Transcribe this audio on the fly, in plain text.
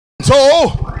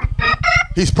So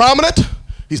he's prominent,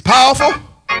 he's powerful,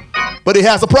 but he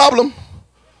has a problem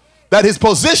that his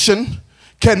position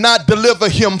cannot deliver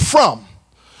him from.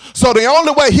 So the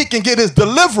only way he can get his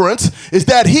deliverance is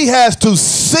that he has to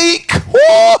seek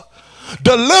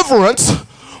deliverance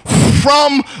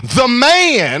from the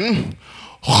man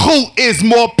who is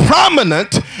more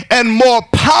prominent and more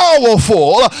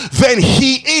powerful than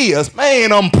he is.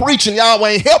 Man, I'm preaching. Y'all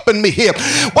ain't helping me here.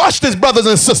 Watch this, brothers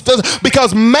and sisters,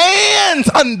 because man's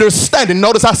understanding,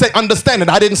 notice I say understanding,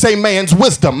 I didn't say man's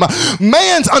wisdom.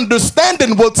 Man's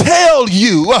understanding will tell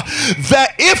you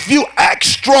that if you act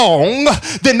strong,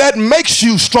 then that makes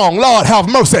you strong. Lord, have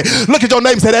mercy. Look at your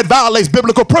neighbor and say that violates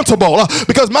biblical principle,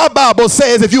 because my Bible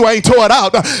says, if you ain't tore it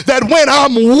out, that when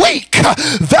I'm weak,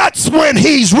 that's when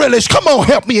he's really, come on,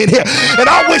 help me in here. And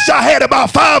I wish I had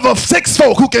about 5 or 6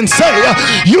 folk who can say,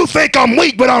 you think I'm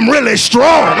weak, but I'm really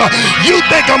strong. You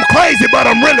think I'm crazy, but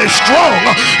I'm really strong.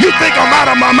 You think I'm out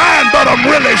of my mind, but I'm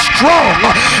really strong.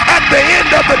 At the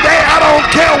end of the day, I don't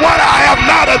care what I have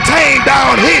not attained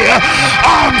down here,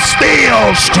 I'm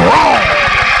still strong.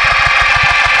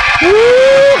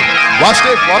 Woo. Watch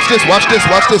this, watch this, watch this,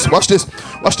 watch this, watch this,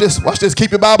 watch this, watch this.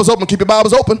 Keep your Bibles open, keep your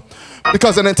Bibles open.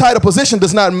 Because an entitled position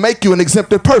does not make you an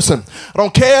exempted person. I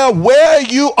don't care where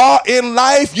you are in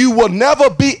life, you will never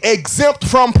be exempt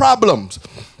from problems.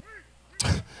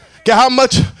 Care how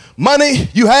much money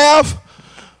you have,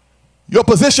 your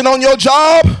position on your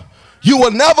job, you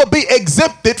will never be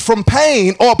exempted from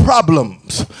pain or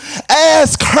problems.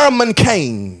 Ask Herman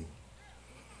Cain.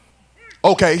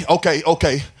 Okay.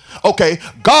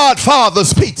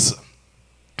 Godfather's Pizza.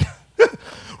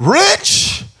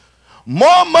 Rich,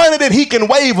 more money than he can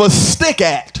wave a stick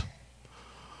at,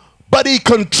 but he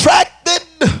contracted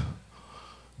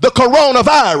the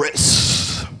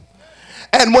coronavirus.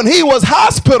 And when he was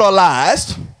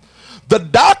hospitalized, the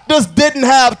doctors didn't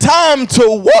have time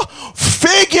to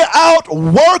figure out,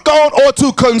 work on, or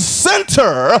to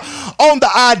consider on the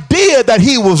idea that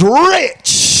he was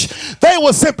rich. They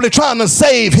were simply trying to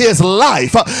save his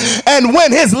life. And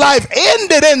when his life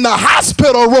ended in the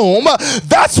hospital room,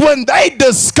 that's when they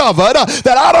discovered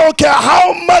that I don't care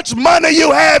how much money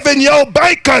you have in your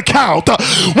bank account,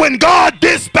 when God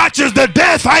dispatches the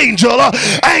death angel,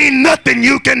 ain't nothing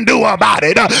you can do about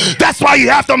it. That's why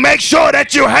you have to make sure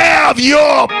that you have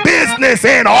your business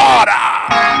in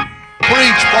order.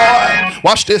 Preach, boy.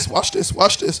 Watch this, watch this,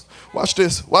 watch this, watch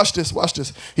this, watch this, watch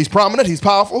this. He's prominent, he's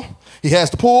powerful, he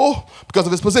has the pull because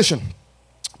of his position.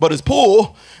 But his pull,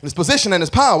 and his position, and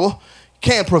his power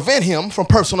can't prevent him from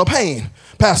personal pain,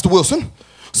 Pastor Wilson.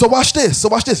 So watch this, so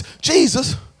watch this.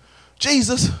 Jesus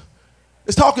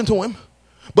is talking to him,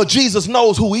 but Jesus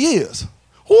knows who he is.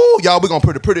 Ooh, y'all, we're going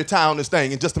to pretty town this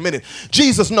thing in just a minute.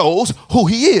 Jesus knows who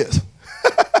he is.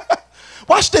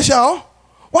 Watch this, y'all.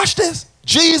 Watch this.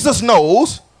 Jesus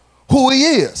knows who he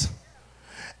is.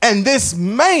 And this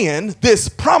man, this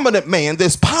prominent man,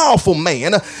 this powerful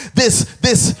man, this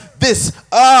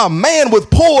man with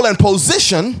pull and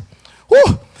position,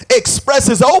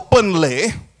 expresses openly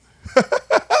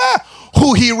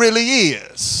who he really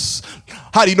is.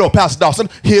 How do you know, Pastor Dawson?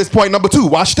 Here's point number 2.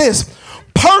 Watch this.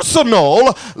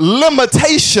 Personal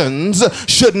limitations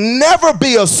should never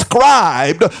be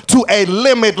ascribed to a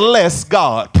limitless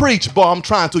God. Preach, boy, I'm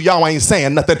trying to. Y'all ain't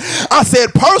saying nothing. I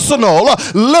said personal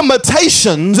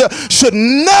limitations should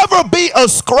never be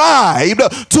ascribed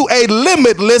to a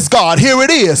limitless God. Here it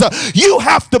is. You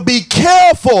have to be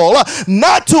careful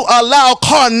not to allow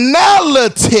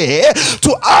carnality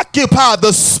to occupy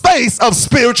the space of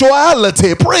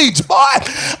spirituality. Preach, boy.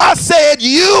 I said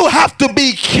you have to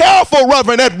be careful,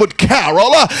 Reverend Edward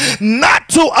Carroll, not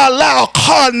to allow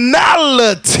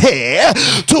carnality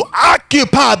to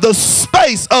occupy the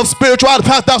space of spirituality.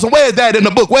 Pastor Dawson, where is that in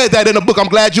the book? Where is that in the book? I'm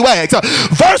glad you asked.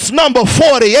 Verse number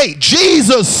 48,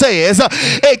 Jesus says,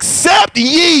 except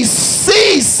ye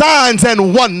see signs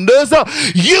and wonders,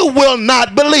 you will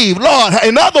not believe. Lord,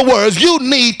 in other words, you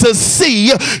need to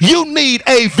see. You need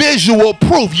a visual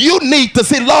proof. You need to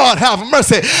see. Lord, have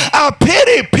mercy. I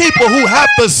pity people who have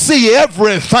to see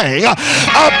everything.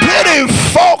 I pity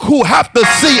folk who have to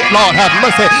see it. Lord, have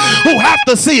mercy. Who have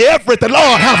to see everything.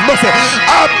 Lord, have mercy.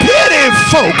 I pity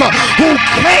folk who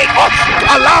can't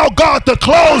allow God to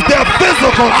close their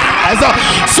physical eyes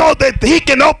so that he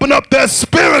can open up their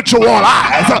spiritual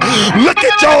eyes. Look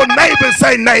at your neighbor and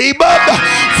say, neighbor,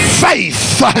 faith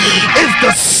is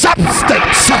the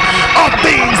substance of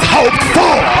things hoped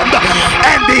for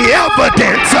and the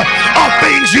evidence of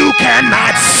things you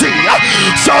cannot see.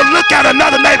 So look at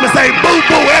another neighbor and say,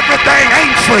 boo-boo, everything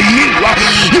ain't for you.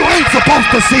 You ain't supposed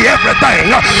to see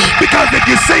everything, because if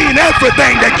you seen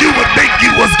everything, that you would think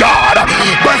you was God.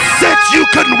 But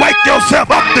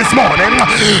this morning,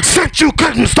 since you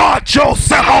couldn't start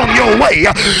yourself on your way,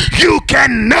 you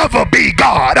can never be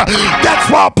God.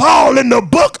 That's why Paul in the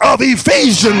book of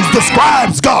Ephesians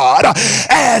describes God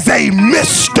as a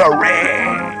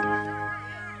mystery.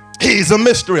 He's a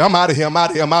mystery. I'm out of here. I'm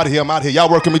out of here. I'm out of here. I'm out of here. Y'all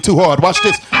working me too hard. Watch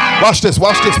this. Watch this.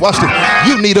 Watch this. Watch this.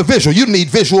 You need a visual. You need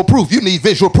visual proof. You need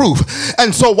visual proof.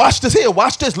 And so watch this here.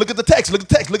 Watch this. Look at the text. Look at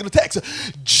the text. Look at the text.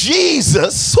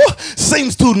 Jesus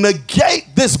seems to negate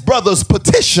this brother's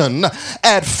petition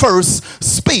at first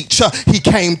speech. He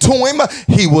came to him.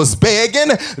 He was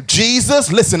begging.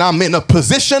 Jesus, listen, I'm in a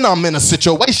position. I'm in a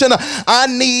situation. I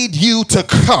need you to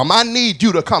come. I need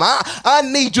you to come. I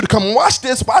need you to come. Watch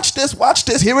this. Watch this. Watch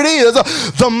this. Here it is.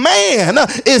 The man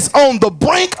is on the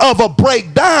brink of a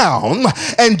breakdown,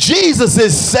 and Jesus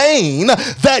is saying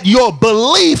that your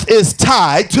belief is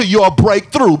tied to your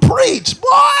breakthrough. Preach, boy.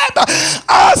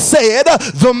 I said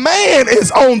the man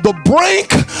is on the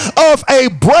brink of a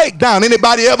breakdown.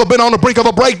 Anybody ever been on the brink of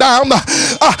a breakdown?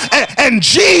 And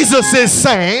Jesus is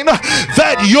saying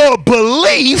that your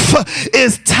belief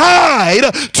is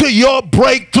tied to your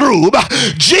breakthrough.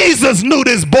 Jesus knew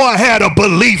this boy had a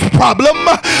belief problem.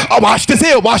 Watch this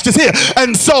here, watch this here.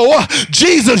 And so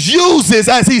Jesus uses,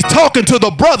 as he's talking to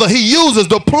the brother, he uses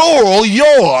the plural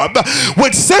your,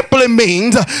 which simply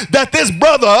means that this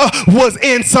brother was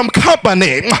in some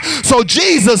company. So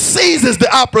Jesus seizes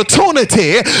the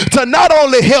opportunity to not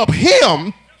only help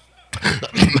him,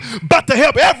 but to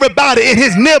help everybody in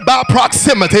his nearby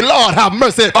proximity. Lord have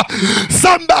mercy.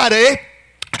 Somebody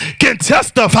can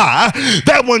testify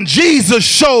that when Jesus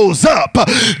shows up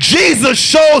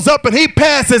and he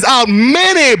passes out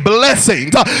many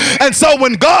blessings. And so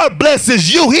when God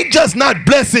blesses you, he just not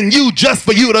blessing you just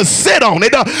for you to sit on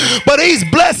it, but he's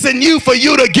blessing you for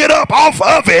you to get up off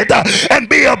of it and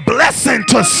be a blessing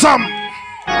to some.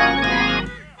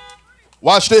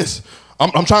 Watch this.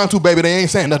 I'm trying to, baby. They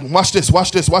ain't saying nothing. Watch this, watch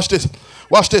this, watch this,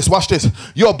 watch this, watch this.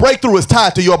 Your breakthrough is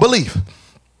tied to your belief.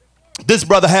 This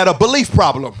brother had a belief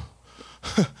problem.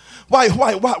 Why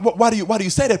do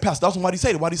you say that, Pastor Dawson? Why do you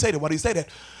say that? Why do you say that? Why do you say that?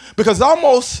 Because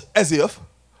almost as if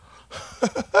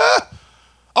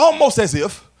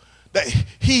that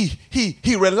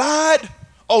he relied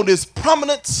on his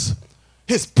prominence,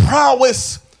 his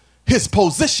prowess, his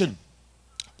position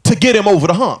to get him over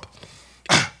the hump.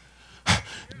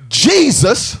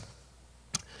 Jesus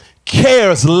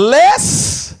cares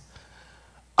less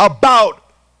about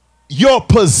your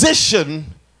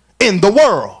position in the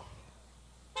world.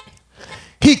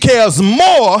 He cares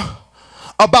more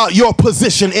about your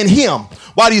position in him.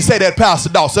 Why do you say that, Pastor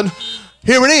Dawson?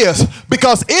 Here it is.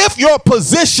 Because if your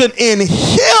position in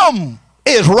him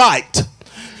is right,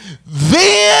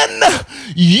 then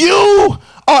you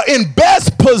are in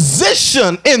best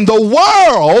position in the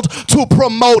world to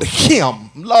promote him.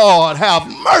 Lord have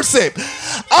mercy.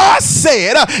 I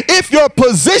said, if your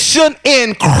position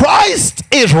in Christ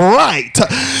is right,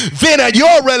 then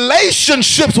your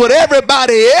relationships with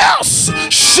everybody else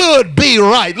should be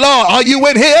right. Lord, are you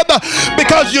in here?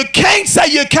 Because you can't say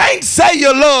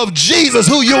you love Jesus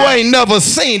who you ain't never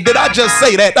seen. Did I just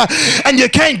say that? And you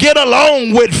can't get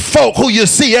along with folk who you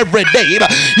see every day.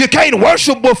 You can't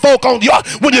worship with folk on your,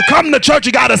 when you come to church,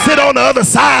 you got to sit on the other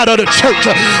side of the church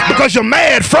because you're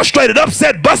mad, frustrated,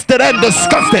 upset, busted, and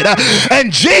disgusted.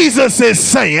 And Jesus is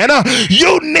saying,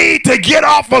 you need to get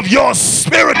off of your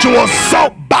spiritual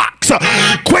soapbox.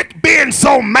 Quit being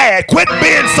so mad. Quit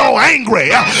being so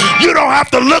angry. You don't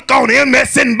have to look on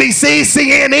MSNBC,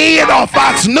 CNN, or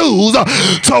Fox News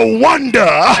to wonder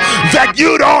that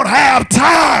you don't have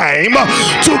time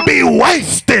to be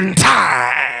wasting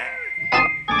time.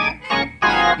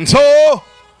 And so,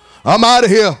 I'm out of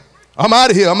here. I'm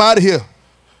out of here. I'm out of here.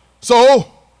 So,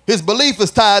 his belief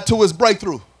is tied to his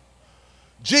breakthrough.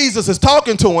 Jesus is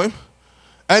talking to him,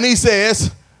 and he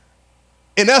says,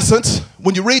 in essence,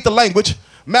 when you read the language,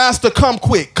 Master, come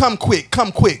quick, come quick,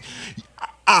 come quick.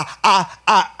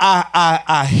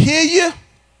 I hear you,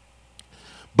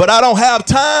 but I don't have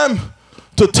time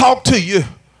to talk to you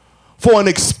for an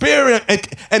expended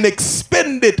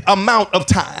amount of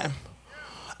time.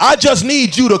 I just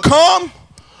need you to come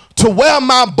to where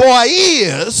my boy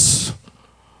is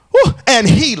and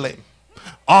heal him.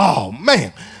 Oh,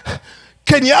 man.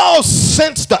 Can y'all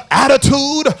sense the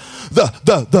attitude,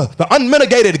 the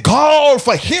unmitigated gall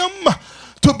for him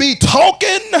to be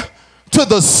talking to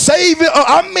the Savior?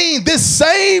 I mean, this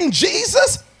same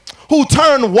Jesus who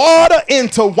turned water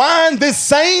into wine, this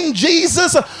same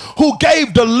Jesus who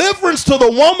gave deliverance to the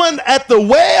woman at the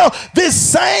well, this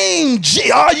same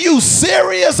are you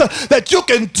serious that you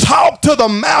can talk to the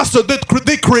Master,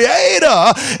 the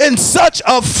Creator, in such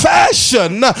a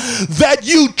fashion that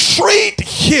you treat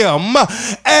him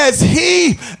as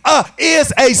he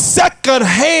is a second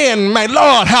hand man.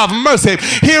 Lord have mercy.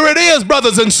 Here it is,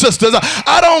 brothers and sisters.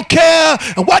 I don't care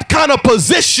what kind of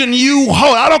position you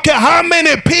hold. I don't care how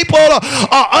many people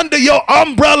are under your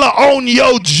umbrella on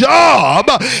your job.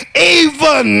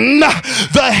 Even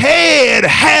the head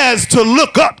has to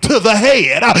look up to the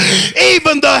head.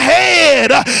 Even the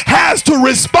head has to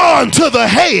respond to the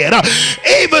head.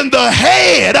 Even the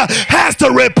head has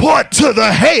to report to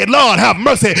the head. Lord have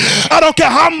mercy. I don't care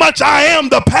how much I am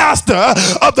the pastor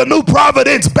of the New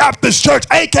Providence Baptist Church,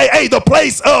 aka the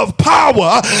place of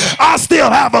power, I still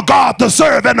have a God to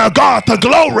serve and a God to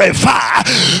glorify.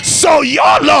 So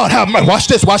your Lord have mercy. Watch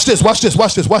this, watch this, watch this,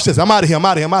 watch this, watch this. I'm out of here, I'm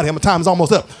out of here, I'm out of here. My time is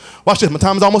almost up. Watch this, my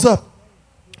time is almost up.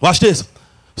 Watch this.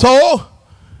 So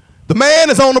the man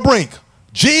is on the brink.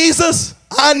 Jesus,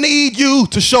 I need you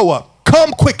to show up.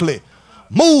 Come quickly.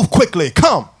 Move quickly.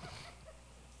 Come.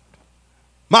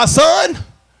 My son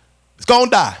is going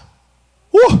to die.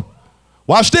 Woo.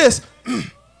 Watch this.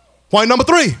 Point number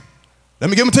 3. Let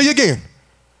me give it to you again.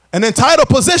 An entitled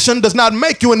position does not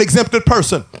make you an exempted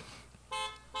person.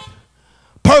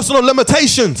 Personal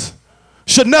limitations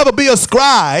should never be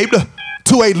ascribed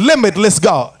to a limitless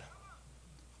God.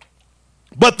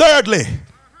 But thirdly,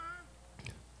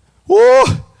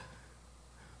 the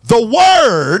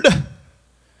word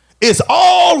is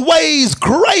always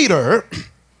greater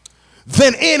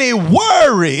than any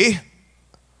worry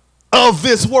of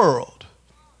this world.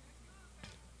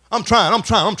 I'm trying.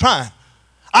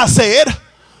 I said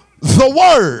the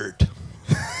word,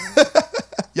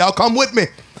 y'all come with me,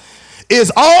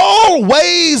 is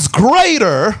always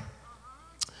greater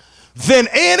than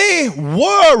any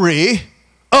worry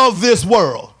of this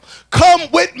world.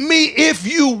 Come with me, if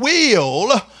you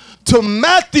will, to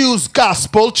Matthew's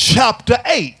Gospel, chapter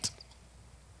 8.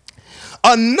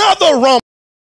 Another Roman